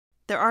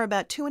There are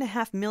about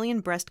 2.5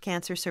 million breast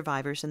cancer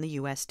survivors in the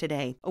U.S.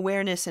 today.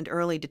 Awareness and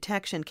early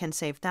detection can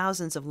save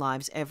thousands of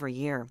lives every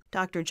year.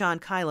 Dr. John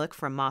KILUK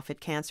from Moffitt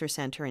Cancer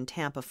Center in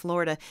Tampa,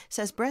 Florida,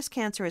 says breast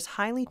cancer is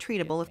highly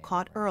treatable if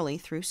caught early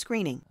through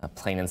screening.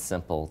 Plain and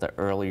simple, the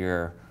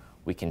earlier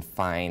we can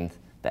find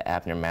the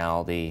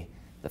abnormality,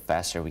 the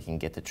faster we can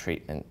get the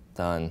treatment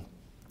done,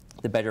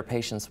 the better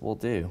patients will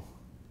do.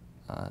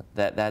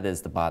 That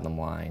is the bottom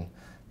line,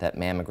 that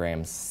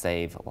mammograms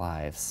save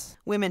lives.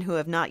 Women who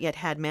have not yet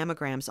had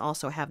mammograms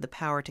also have the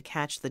power to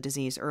catch the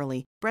disease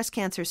early. Breast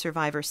cancer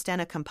survivor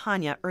STENA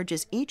CAMPAGNA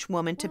urges each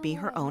woman to be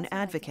her own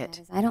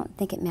advocate. I don't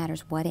think it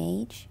matters what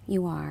age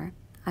you are.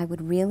 I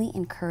would really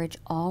encourage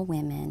all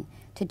women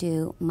to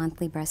do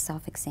monthly breast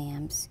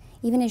self-exams,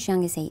 even as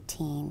young as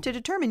 18. To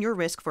determine your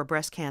risk for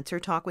breast cancer,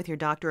 talk with your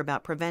doctor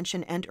about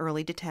prevention and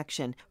early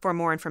detection. For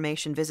more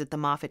information, visit the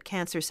Moffitt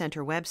Cancer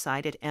Center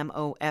website at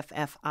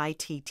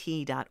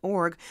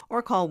moffitt.org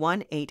or call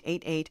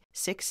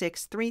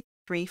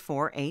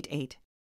 1-888-663-3488.